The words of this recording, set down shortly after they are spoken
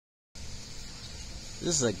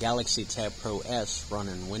This is a Galaxy Tab Pro S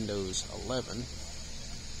running Windows 11.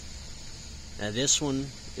 Now this one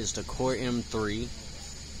is the Core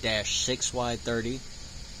M3-6Y30.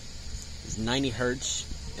 It's 90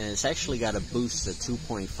 Hertz, and it's actually got a boost of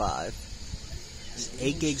 2.5. It's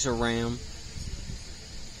 8 gigs of RAM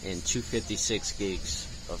and 256 gigs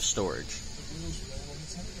of storage.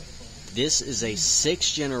 This is a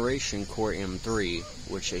 6th generation Core M3,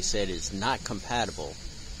 which they said is not compatible.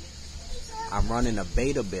 I'm running a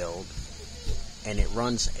beta build, and it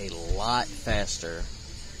runs a lot faster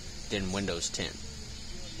than Windows 10.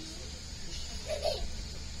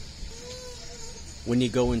 When you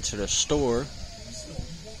go into the store,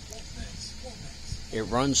 it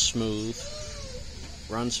runs smooth,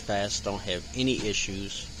 runs fast, don't have any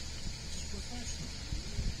issues.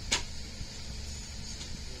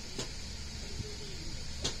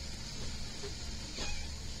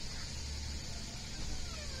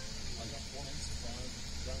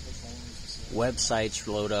 Websites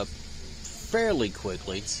load up fairly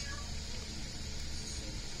quickly.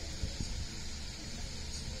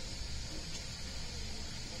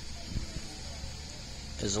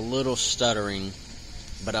 There's a little stuttering,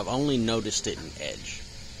 but I've only noticed it in Edge.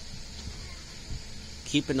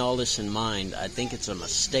 Keeping all this in mind, I think it's a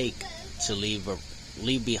mistake to leave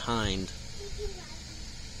behind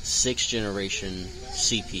 6th generation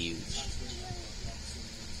CPUs.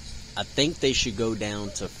 I think they should go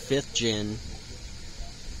down to 5th gen,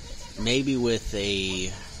 maybe with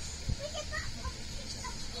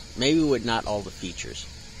not all the features.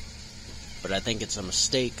 But I think it's a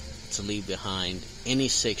mistake to leave behind any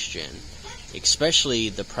 6th gen, especially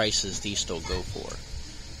the prices these still go for.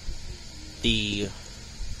 The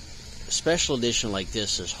special edition like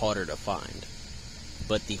this is harder to find,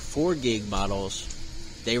 but the 4 gig models,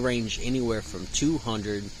 they range anywhere from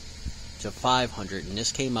 200 to 500, and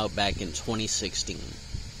this came out back in 2016,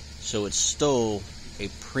 so it's still a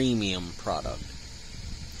premium product,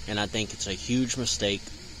 and I think it's a huge mistake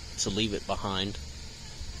to leave it behind.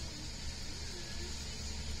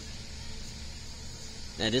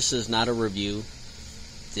 Now this is not a review,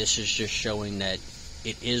 this is just showing that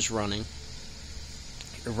it is running.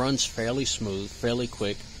 It runs fairly smooth, fairly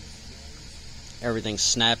quick, everything's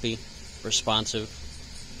snappy, responsive.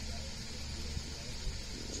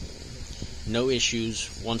 No issues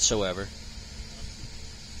whatsoever,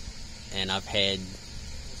 and I've had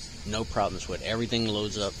no problems with it. Everything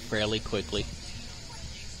loads up fairly quickly.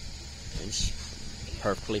 It's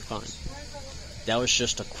perfectly fine. That was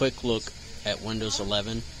just a quick look at Windows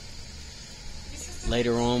 11.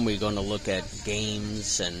 Later on, we're going to look at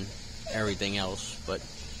games and everything else, but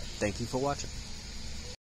thank you for watching.